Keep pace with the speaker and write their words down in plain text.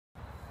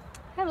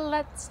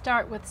Let's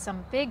start with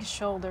some big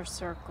shoulder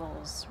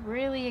circles.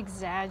 Really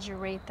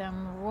exaggerate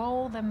them,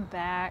 roll them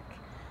back.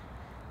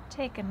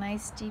 Take a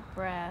nice deep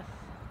breath.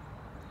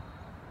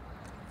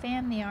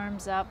 Fan the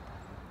arms up.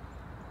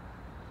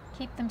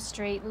 Keep them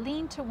straight.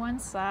 Lean to one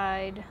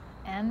side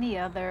and the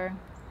other.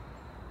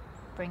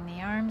 Bring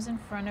the arms in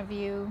front of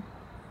you.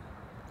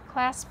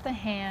 Clasp the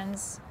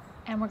hands,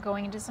 and we're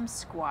going into some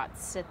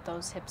squats. Sit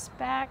those hips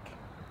back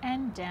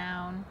and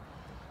down.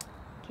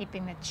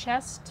 Keeping the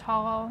chest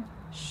tall,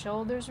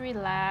 shoulders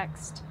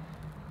relaxed,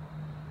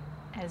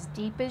 as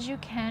deep as you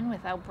can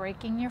without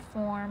breaking your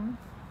form.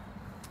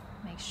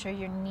 Make sure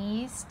your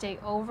knees stay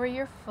over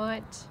your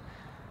foot.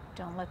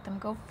 Don't let them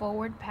go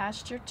forward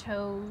past your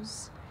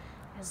toes.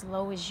 As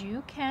low as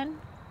you can,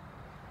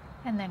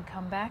 and then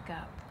come back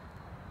up.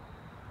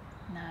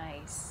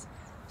 Nice.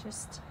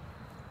 Just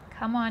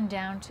come on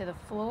down to the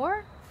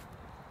floor.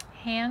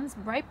 Hands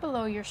right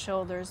below your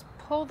shoulders.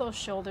 Pull those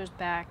shoulders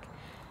back.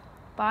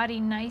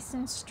 Body nice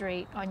and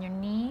straight on your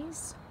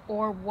knees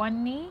or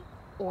one knee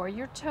or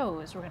your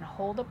toes. We're going to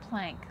hold a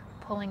plank,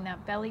 pulling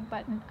that belly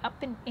button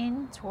up and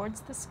in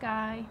towards the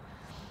sky.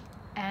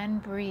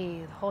 And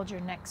breathe. Hold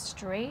your neck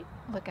straight.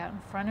 Look out in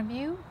front of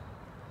you.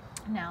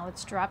 Now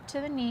let's drop to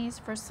the knees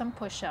for some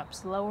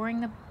push-ups,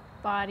 lowering the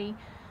body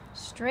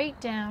straight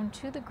down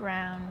to the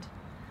ground,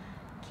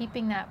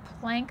 keeping that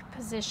plank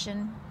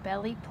position,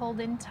 belly pulled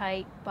in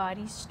tight,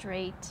 body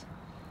straight.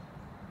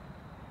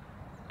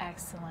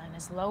 Excellent.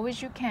 As low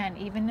as you can,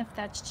 even if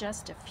that's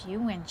just a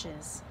few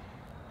inches.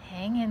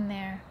 Hang in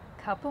there.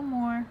 Couple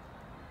more.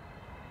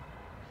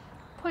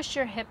 Push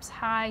your hips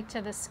high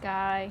to the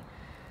sky.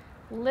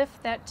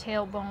 Lift that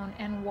tailbone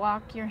and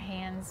walk your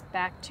hands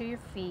back to your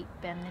feet.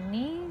 Bend the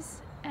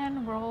knees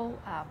and roll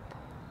up.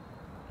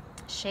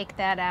 Shake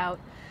that out.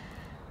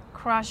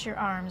 Cross your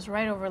arms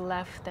right over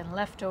left, then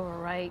left over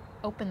right.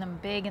 Open them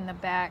big in the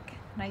back.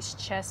 Nice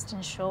chest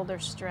and shoulder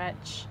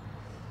stretch.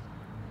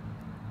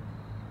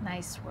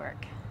 Nice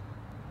work.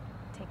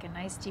 Take a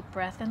nice deep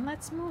breath and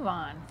let's move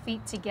on.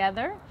 Feet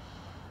together.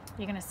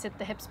 You're going to sit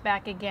the hips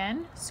back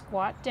again.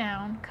 Squat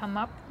down, come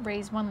up,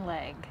 raise one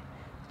leg.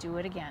 Do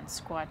it again.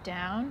 Squat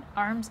down,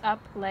 arms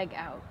up, leg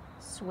out.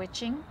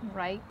 Switching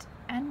right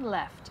and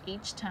left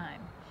each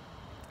time.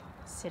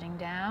 Sitting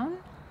down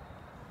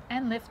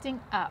and lifting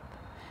up.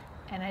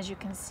 And as you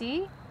can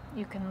see,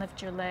 you can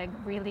lift your leg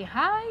really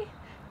high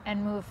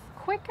and move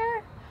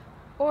quicker,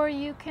 or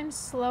you can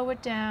slow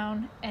it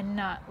down and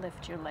not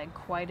lift your leg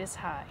quite as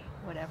high.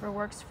 Whatever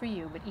works for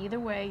you, but either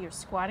way, you're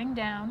squatting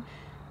down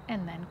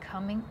and then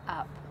coming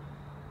up.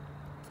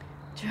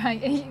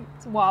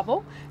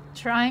 Wobble,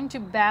 trying to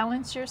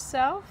balance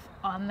yourself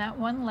on that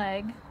one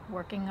leg,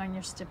 working on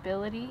your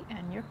stability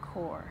and your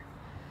core.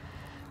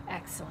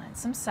 Excellent.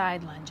 Some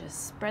side lunges.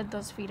 Spread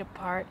those feet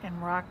apart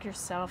and rock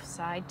yourself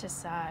side to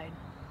side.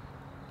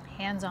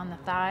 Hands on the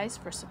thighs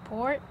for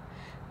support.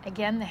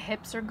 Again, the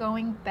hips are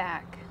going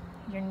back.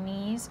 Your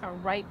knees are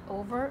right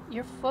over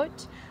your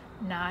foot,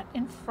 not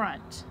in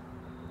front.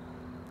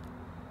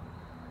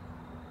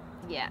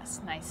 Yes,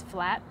 nice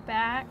flat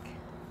back.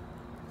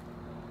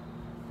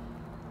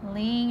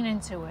 Lean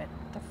into it.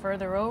 The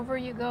further over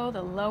you go,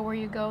 the lower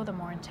you go, the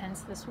more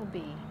intense this will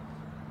be.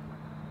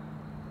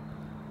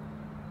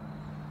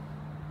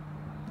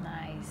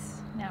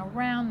 Nice. Now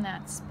round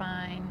that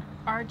spine,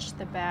 arch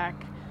the back,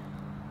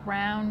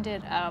 round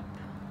it up,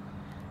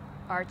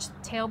 arch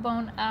the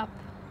tailbone up,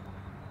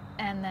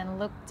 and then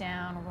look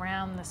down,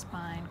 round the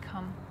spine.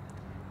 Come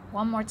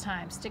one more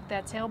time. Stick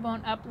that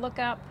tailbone up, look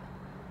up,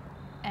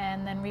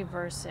 and then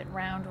reverse it.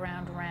 Round,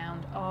 round,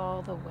 round,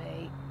 all the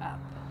way up.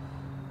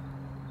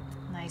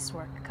 Nice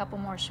work. A couple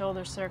more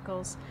shoulder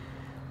circles.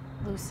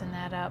 Loosen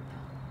that up.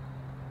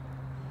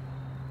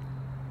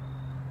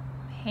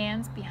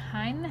 Hands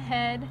behind the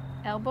head,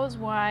 elbows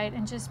wide,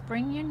 and just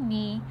bring your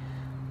knee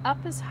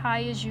up as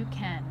high as you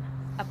can,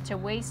 up to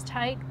waist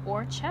height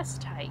or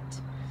chest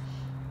height.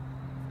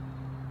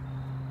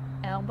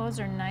 Elbows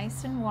are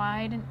nice and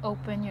wide and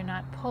open. You're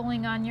not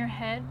pulling on your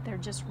head. They're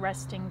just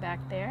resting back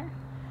there.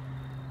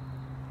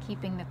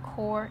 Keeping the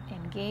core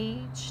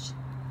engaged.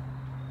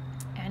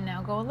 And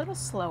now go a little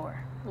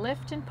slower.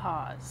 Lift and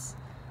pause.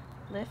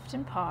 Lift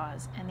and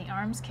pause. And the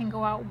arms can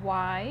go out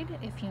wide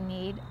if you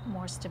need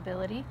more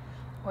stability,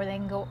 or they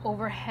can go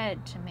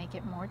overhead to make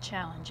it more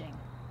challenging.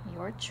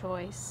 Your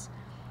choice.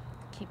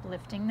 Keep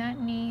lifting that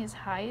knee as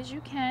high as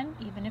you can,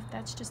 even if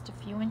that's just a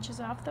few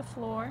inches off the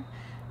floor.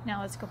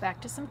 Now let's go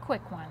back to some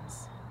quick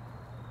ones.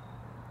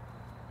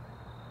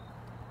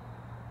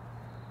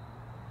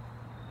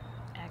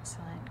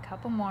 Excellent.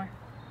 Couple more.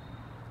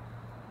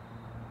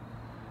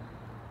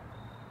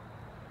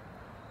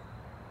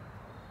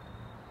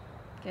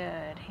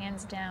 Good.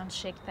 Hands down,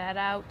 shake that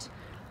out.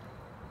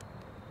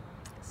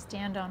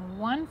 Stand on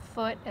one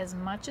foot as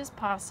much as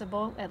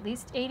possible, at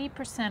least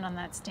 80% on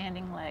that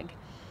standing leg.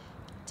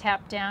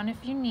 Tap down if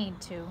you need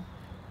to,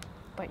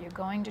 but you're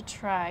going to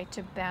try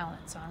to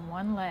balance on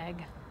one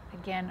leg.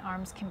 Again,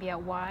 arms can be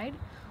out wide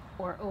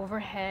or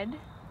overhead,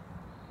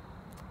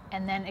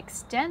 and then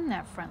extend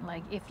that front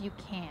leg if you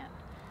can.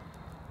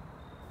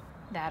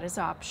 That is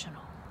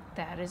optional.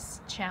 That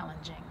is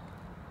challenging.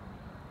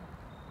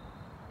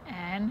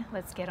 And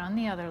let's get on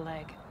the other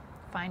leg.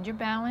 Find your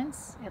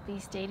balance, at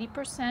least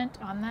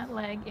 80% on that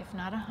leg, if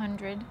not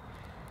 100.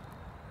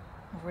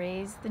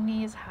 Raise the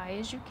knee as high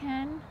as you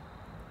can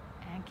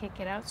and kick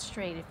it out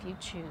straight if you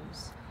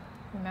choose.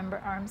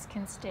 Remember, arms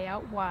can stay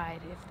out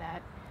wide if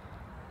that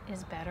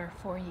is better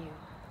for you.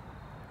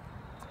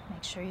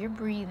 Make sure you're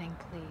breathing,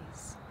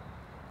 please.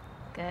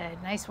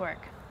 Good, nice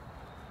work.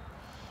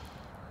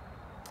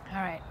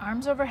 All right,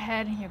 arms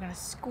overhead. You're gonna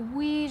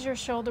squeeze your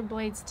shoulder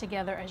blades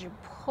together as you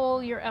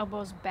pull your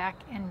elbows back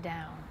and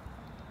down.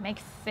 Make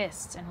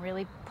fists and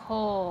really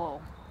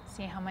pull.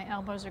 See how my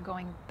elbows are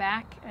going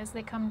back as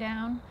they come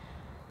down?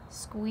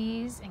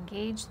 Squeeze,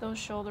 engage those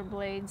shoulder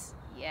blades.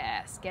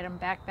 Yes, get them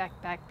back,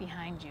 back, back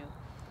behind you.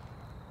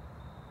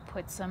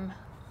 Put some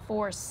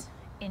force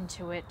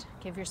into it.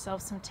 Give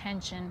yourself some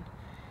tension.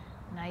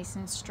 Nice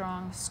and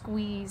strong.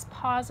 Squeeze,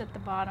 pause at the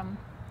bottom.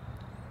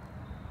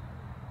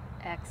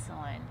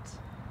 Excellent.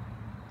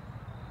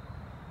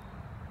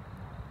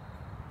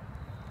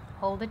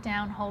 Hold it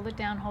down, hold it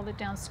down, hold it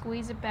down.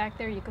 Squeeze it back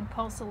there. You can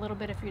pulse a little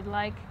bit if you'd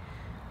like.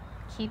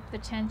 Keep the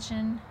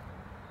tension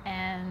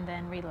and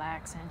then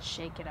relax and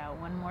shake it out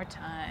one more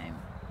time.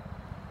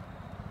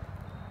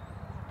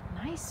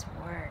 Nice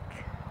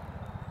work.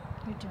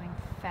 You're doing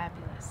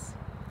fabulous.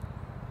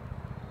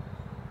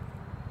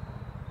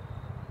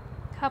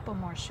 Couple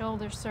more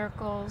shoulder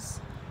circles,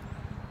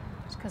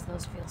 just because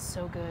those feel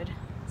so good.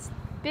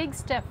 Big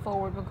step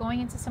forward. We're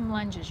going into some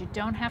lunges. You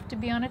don't have to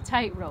be on a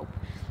tightrope.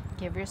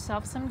 Give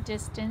yourself some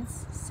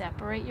distance.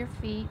 Separate your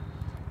feet.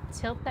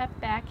 Tilt that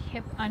back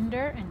hip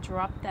under and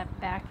drop that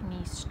back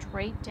knee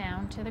straight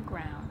down to the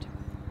ground.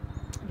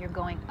 You're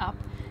going up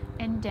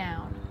and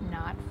down,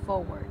 not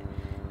forward.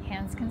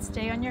 Hands can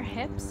stay on your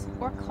hips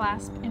or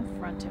clasp in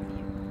front of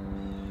you.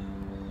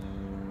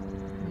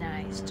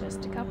 Nice.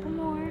 Just a couple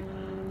more.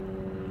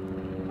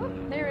 Oh,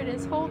 there it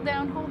is. Hold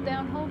down, hold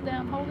down, hold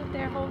down. Hold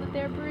it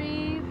there,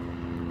 breathe.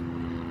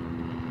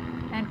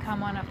 And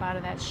come on up out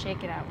of that,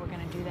 shake it out. We're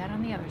going to do that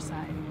on the other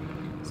side.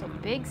 So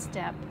big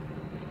step.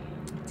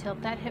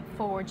 Tilt that hip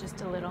forward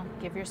just a little.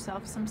 Give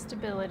yourself some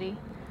stability.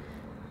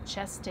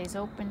 Chest stays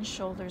open,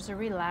 shoulders are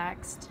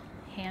relaxed.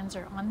 Hands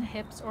are on the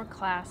hips or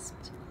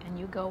clasped, and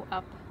you go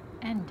up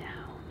and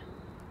down.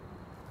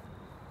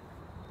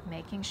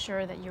 Making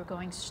sure that you're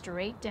going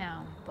straight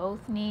down.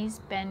 Both knees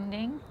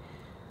bending.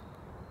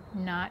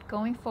 Not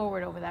going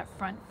forward over that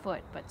front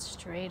foot, but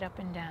straight up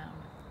and down.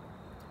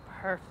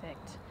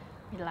 Perfect.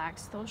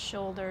 Relax those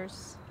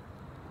shoulders.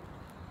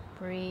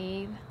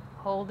 Breathe.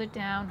 Hold it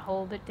down,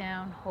 hold it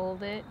down,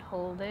 hold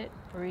it,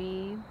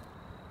 breathe.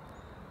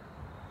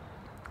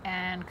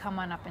 And come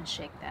on up and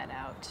shake that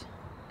out.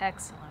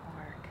 Excellent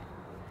work.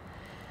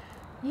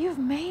 You've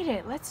made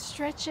it. Let's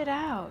stretch it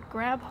out.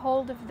 Grab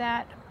hold of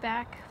that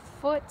back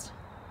foot.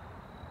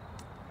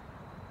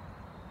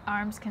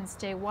 Arms can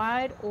stay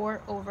wide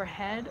or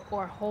overhead,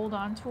 or hold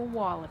on to a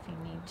wall if you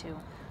need to.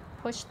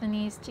 Push the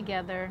knees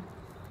together.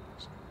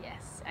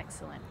 Yes,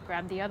 excellent.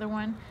 Grab the other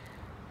one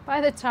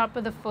by the top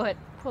of the foot.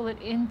 Pull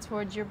it in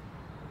towards your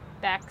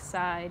back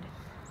side.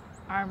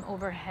 Arm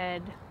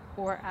overhead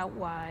or out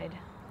wide.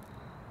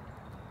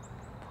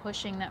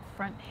 Pushing that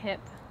front hip.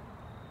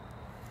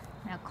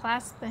 Now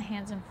clasp the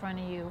hands in front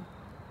of you.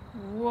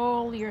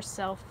 Roll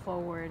yourself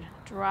forward.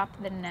 Drop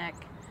the neck.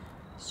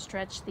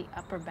 Stretch the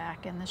upper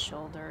back and the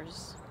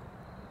shoulders.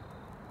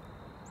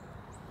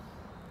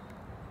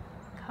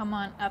 Come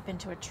on up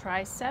into a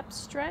tricep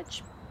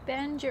stretch.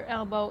 Bend your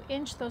elbow,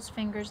 inch those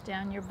fingers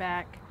down your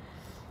back.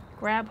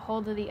 Grab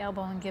hold of the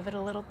elbow and give it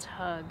a little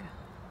tug.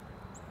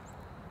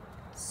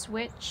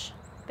 Switch,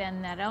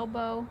 bend that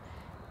elbow,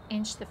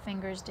 inch the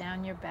fingers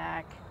down your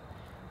back,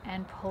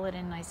 and pull it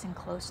in nice and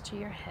close to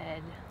your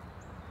head.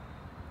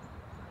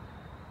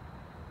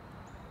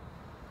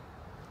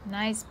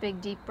 Nice big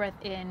deep breath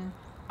in,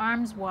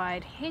 arms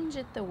wide, hinge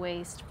at the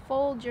waist,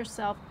 fold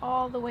yourself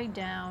all the way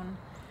down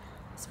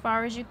as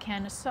far as you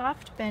can, a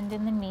soft bend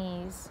in the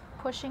knees,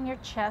 pushing your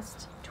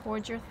chest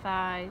towards your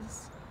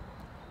thighs.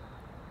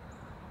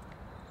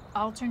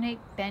 Alternate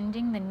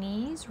bending the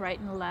knees right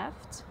and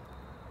left,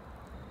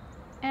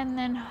 and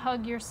then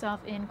hug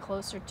yourself in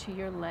closer to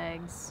your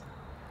legs.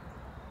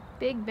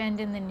 Big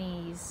bend in the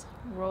knees,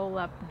 roll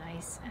up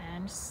nice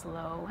and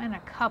slow, and a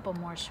couple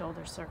more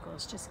shoulder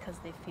circles just because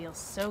they feel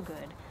so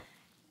good.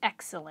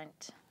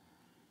 Excellent.